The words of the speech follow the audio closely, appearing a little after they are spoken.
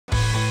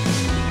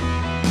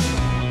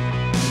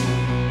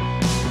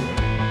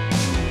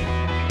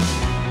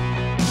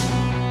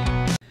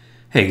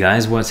Hey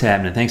guys, what's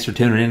happening? Thanks for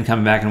tuning in,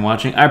 coming back and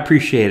watching. I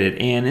appreciate it.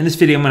 And in this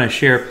video, I'm going to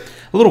share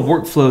a little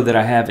workflow that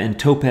I have in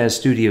Topaz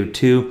Studio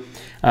 2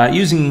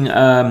 using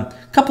a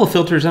couple of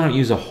filters. I don't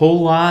use a whole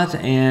lot,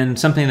 and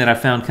something that I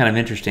found kind of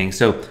interesting.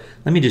 So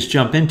let me just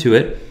jump into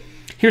it.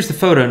 Here's the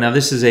photo. Now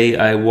this is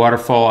a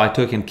waterfall I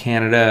took in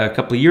Canada a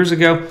couple of years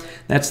ago.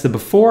 That's the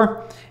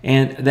before,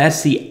 and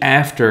that's the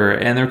after.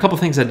 And there are a couple of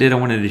things I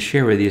wanted to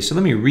share with you. So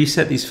let me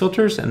reset these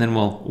filters and then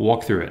we'll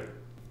walk through it.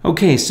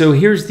 Okay, so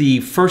here's the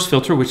first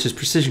filter, which is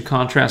precision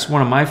contrast,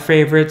 one of my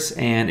favorites.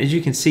 And as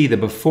you can see, the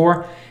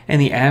before and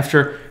the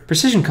after,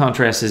 precision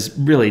contrast is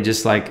really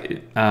just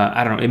like,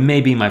 I don't know, it may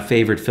be my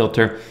favorite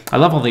filter. I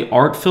love all the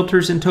art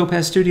filters in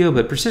Topaz Studio,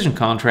 but precision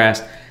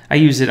contrast, I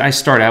use it, I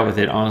start out with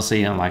it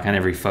honestly on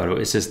every photo.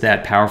 It's just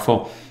that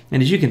powerful.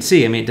 And as you can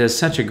see, I mean, it does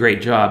such a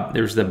great job.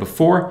 There's the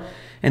before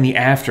and the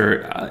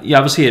after.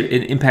 Obviously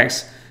it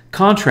impacts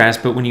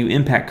contrast, but when you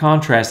impact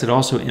contrast, it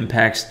also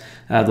impacts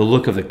the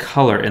look of the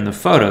color in the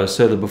photo.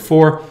 So the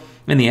before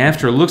and the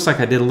after looks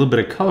like I did a little bit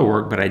of color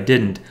work, but I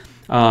didn't.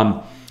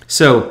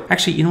 So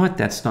actually, you know what?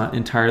 That's not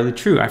entirely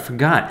true. I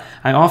forgot.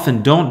 I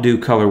often don't do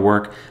color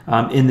work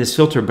in this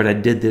filter, but I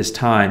did this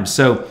time.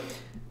 So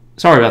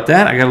sorry about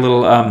that. I got a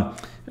little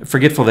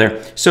forgetful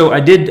there. So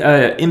I did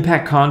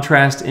impact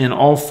contrast in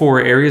all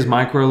four areas: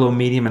 micro, low,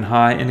 medium, and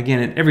high. And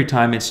again, every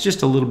time it's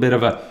just a little bit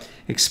of a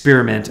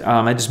experiment.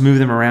 I just move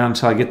them around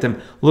until I get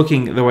them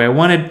looking the way I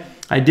wanted.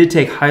 I did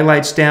take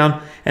highlights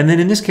down, and then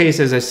in this case,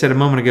 as I said a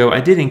moment ago, I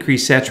did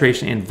increase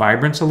saturation and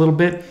vibrance a little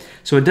bit,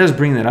 so it does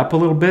bring that up a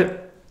little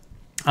bit.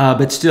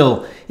 But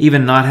still,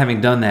 even not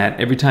having done that,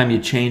 every time you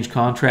change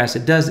contrast,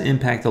 it does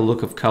impact the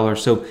look of color,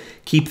 so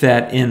keep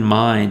that in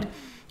mind.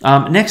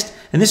 Next,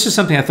 and this is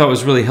something I thought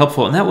was really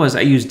helpful, and that was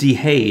I used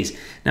dehaze.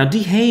 Now,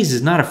 dehaze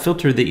is not a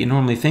filter that you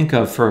normally think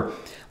of for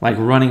like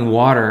running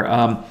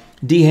water.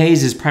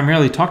 Dehaze is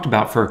primarily talked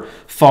about for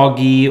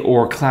foggy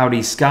or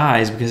cloudy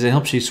skies because it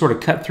helps you sort of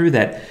cut through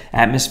that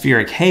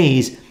atmospheric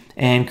haze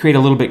and create a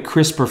little bit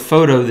crisper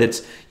photo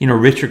that's, you know,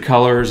 richer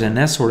colors and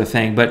that sort of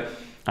thing. But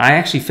I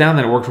actually found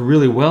that it worked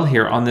really well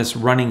here on this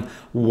running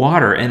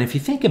water. And if you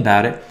think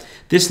about it,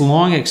 this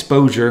long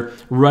exposure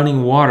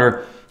running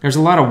water, there's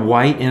a lot of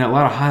white and a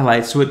lot of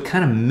highlights, so it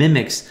kind of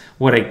mimics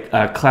what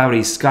a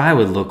cloudy sky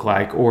would look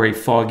like or a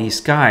foggy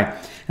sky.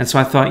 And so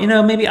I thought, you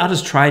know, maybe I'll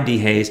just try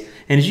dehaze.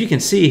 And as you can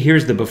see,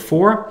 here's the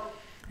before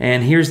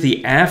and here's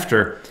the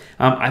after.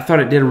 I thought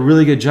it did a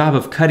really good job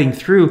of cutting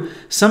through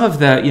some of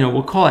the, you know,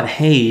 we'll call it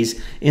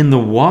haze in the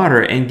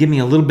water and give me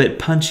a little bit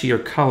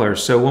punchier color.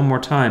 So one more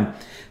time,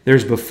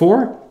 there's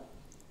before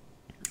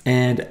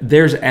and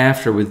there's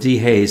after with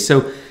dehaze.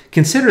 So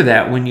consider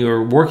that when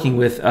you're working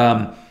with,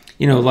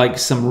 you know, like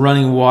some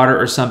running water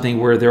or something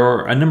where there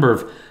are a number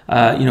of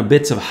you know,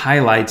 bits of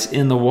highlights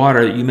in the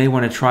water. You may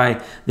want to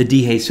try the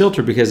dehaze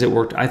filter because it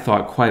worked, I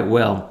thought, quite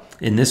well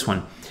in this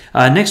one.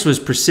 Next was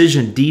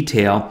precision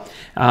detail.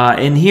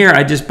 And here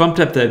I just bumped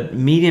up the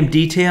medium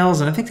details,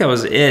 and I think that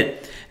was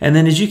it. And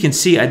then as you can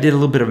see, I did a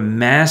little bit of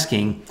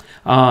masking.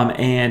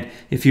 And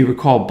if you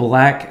recall,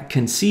 black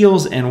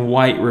conceals and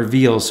white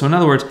reveals. So in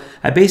other words,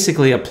 I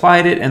basically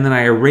applied it and then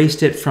I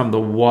erased it from the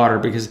water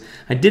because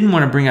I didn't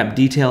want to bring up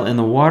detail in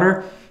the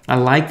water. I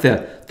like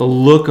the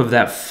look of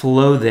that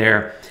flow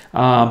there.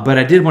 But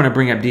I did want to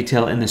bring up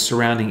detail in the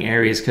surrounding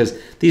areas because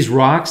these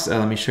rocks,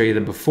 let me show you the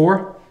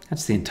before.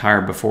 That's the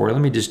entire before.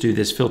 Let me just do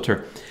this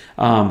filter.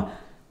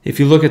 If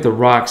you look at the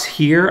rocks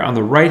here on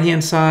the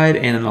right-hand side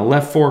and in the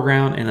left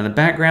foreground and in the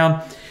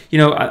background, you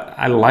know,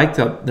 I like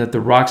that the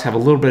rocks have a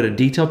little bit of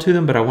detail to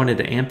them, but I wanted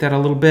to amp that a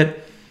little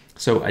bit.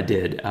 So I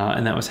did,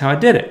 and that was how I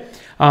did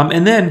it.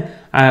 And then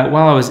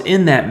while I was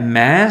in that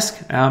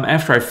mask,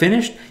 after I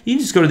finished, you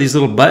can just go to these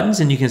little buttons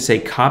and you can say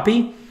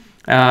copy.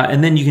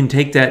 And then you can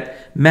take that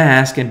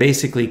mask and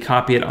basically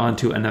copy it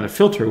onto another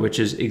filter, which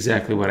is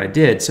exactly what I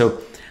did.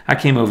 So I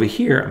came over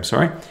here,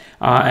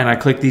 and I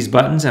clicked these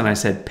buttons and I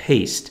said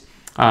paste.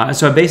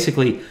 So I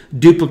basically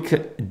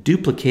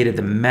duplicated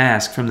the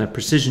mask from the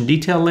precision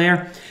detail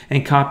layer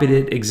and copied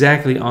it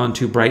exactly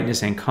onto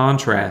brightness and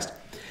contrast.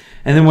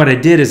 And then what I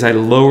did is I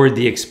lowered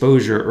the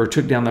exposure or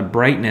took down the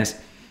brightness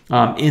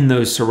in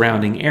those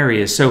surrounding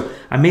areas. So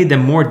I made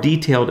them more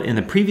detailed in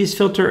the previous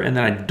filter, and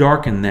then I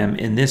darkened them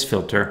in this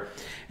filter.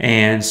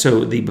 And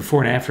so the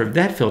before and after of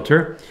that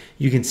filter,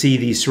 you can see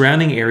the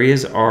surrounding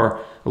areas are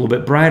a little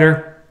bit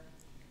brighter,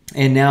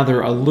 and now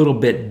they're a little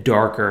bit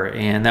darker,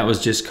 and that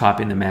was just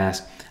copying the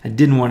mask. I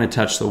didn't want to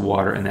touch the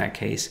water in that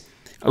case.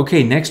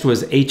 Okay, next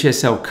was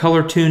HSL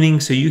color tuning.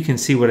 So you can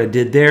see what I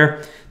did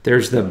there.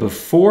 There's the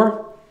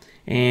before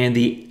and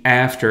the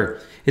after.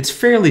 It's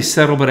fairly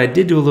subtle, but I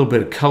did do a little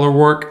bit of color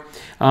work.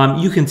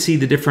 You can see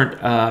the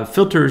different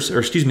filters, or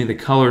excuse me, the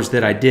colors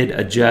that I did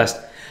adjust.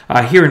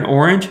 Here in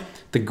orange,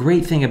 the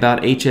great thing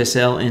about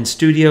HSL in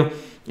Studio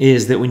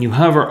is that when you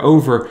hover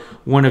over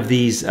one of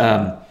these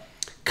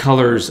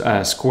colors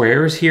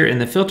squares here in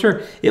the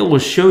filter, it will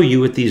show you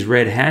with these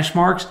red hash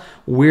marks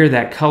where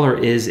that color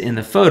is in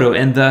the photo,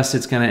 and thus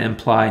it's going to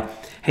imply,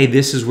 hey,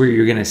 this is where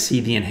you're going to see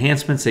the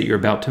enhancements that you're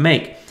about to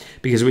make.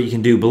 because what you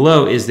can do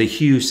below is the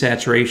hue,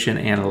 saturation,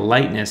 and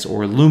lightness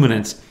or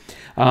luminance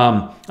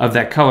of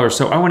that color.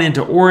 So I went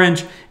into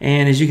orange,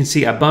 and as you can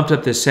see, I bumped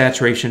up the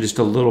saturation just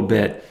a little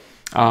bit.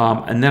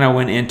 And then I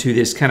went into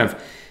this kind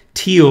of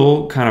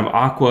teal, kind of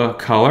aqua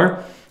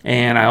color,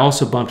 and I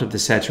also bumped up the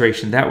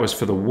saturation. That was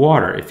for the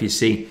water. If you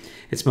see,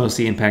 it's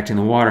mostly impacting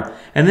the water.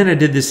 And then I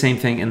did the same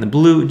thing in the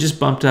blue, just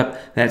bumped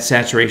up that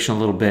saturation a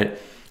little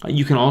bit.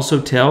 You can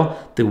also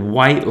tell the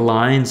white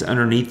lines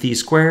underneath these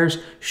squares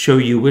show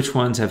you which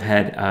ones have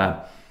had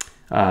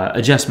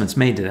adjustments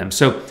made to them.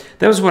 So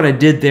that was what I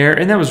did there,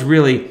 and that was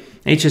really,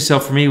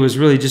 HSL for me was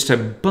really just to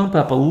bump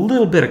up a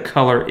little bit of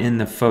color in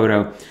the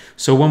photo.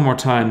 So one more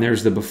time,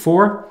 there's the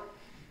before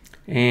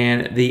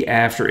and the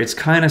after. It's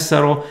kind of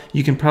subtle.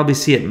 You can probably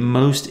see it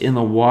most in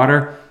the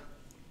water,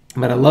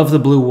 but I love the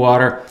blue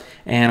water,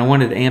 and I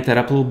wanted to amp that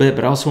up a little bit,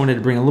 but I also wanted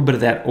to bring a little bit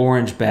of that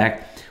orange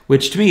back,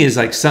 which to me is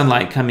like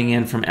sunlight coming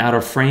in from out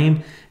of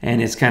frame,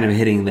 and it's kind of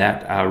hitting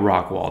that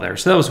rock wall there.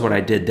 So that was what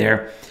I did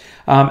there.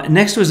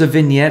 Next was a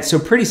vignette. So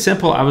pretty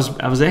simple. I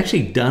was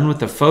actually done with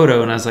the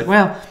photo, and I was like,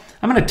 well,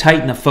 I'm going to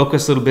tighten the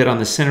focus a little bit on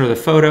the center of the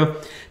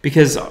photo,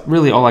 because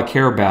really all I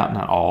care about,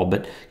 not all,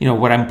 but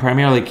what I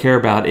primarily care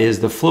about is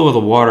the flow of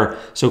the water.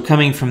 So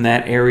coming from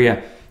that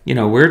area,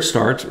 where it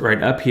starts,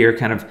 right up here,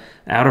 kind of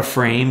out of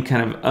frame,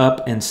 kind of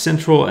up and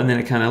central, and then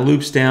it kind of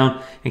loops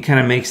down and kind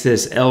of makes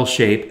this L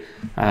shape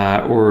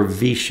or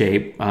V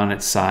shape on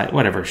its side,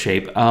 whatever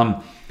shape.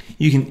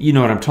 You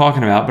know what I'm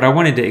talking about, but I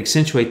wanted to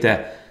accentuate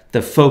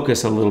the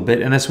focus a little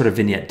bit, and that's what a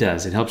vignette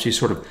does. It helps you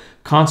sort of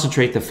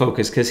concentrate the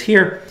focus, because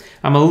here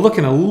I'm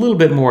looking a little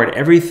bit more at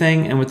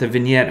everything, and with the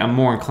vignette I'm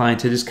more inclined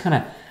to just kind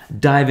of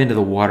dive into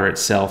the water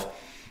itself.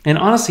 And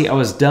honestly, I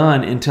was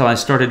done until I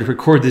started to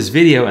record this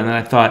video, and then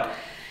I thought,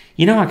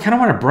 I kind of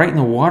want to brighten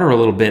the water a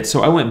little bit.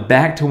 So I went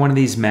back to one of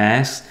these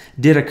masks,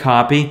 did a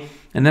copy,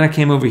 and then I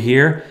came over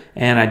here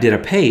and I did a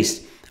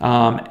paste,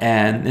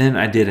 and then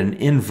I did an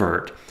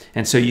invert.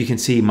 And so you can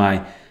see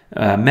my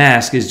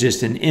mask is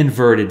just an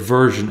inverted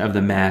version of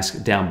the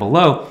mask down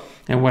below.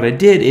 And what I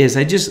did is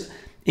I just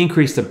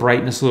increased the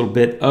brightness a little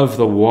bit of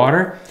the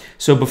water.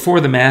 So before,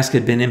 the mask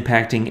had been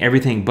impacting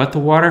everything but the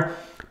water.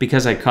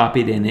 Because I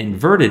copied and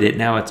inverted it,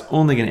 now it's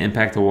only going to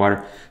impact the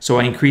water. So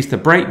I increased the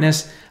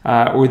brightness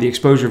or the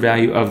exposure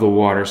value of the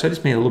water. So I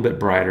just made it a little bit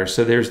brighter.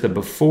 So there's the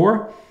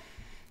before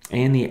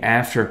and the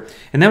after.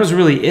 And that was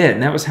really it.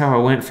 And that was how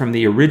I went from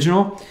the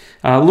original,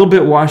 a little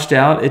bit washed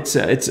out. It's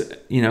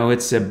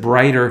a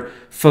brighter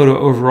photo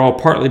overall,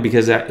 partly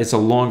because it's a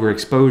longer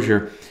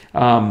exposure.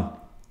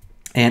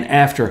 And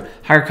after,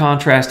 higher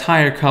contrast,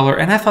 higher color.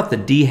 And I thought the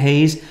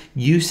dehaze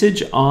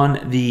usage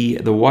on the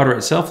water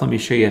itself, let me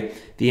show you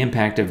the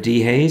impact of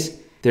dehaze.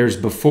 There's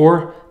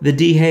before the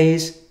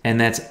dehaze, and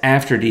that's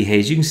after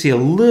dehaze. You can see a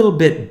little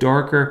bit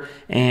darker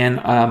and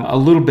a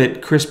little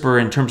bit crisper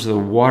in terms of the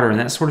water and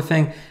that sort of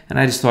thing. And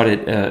I just thought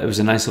it was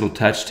a nice little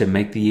touch to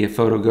make the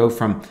photo go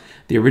from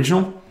the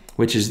original,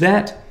 which is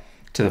that,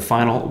 to the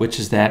final, which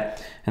is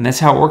that. And that's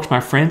how it works, my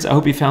friends. I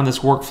hope you found this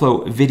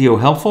workflow video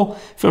helpful.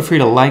 Feel free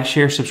to like,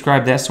 share,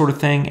 subscribe, that sort of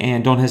thing.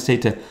 And don't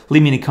hesitate to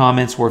leave me any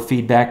comments or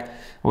feedback.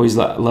 Always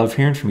love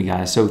hearing from you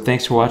guys. So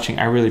thanks for watching.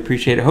 I really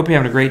appreciate it. Hope you're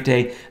having a great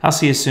day. I'll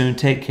see you soon.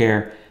 Take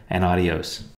care, and adios.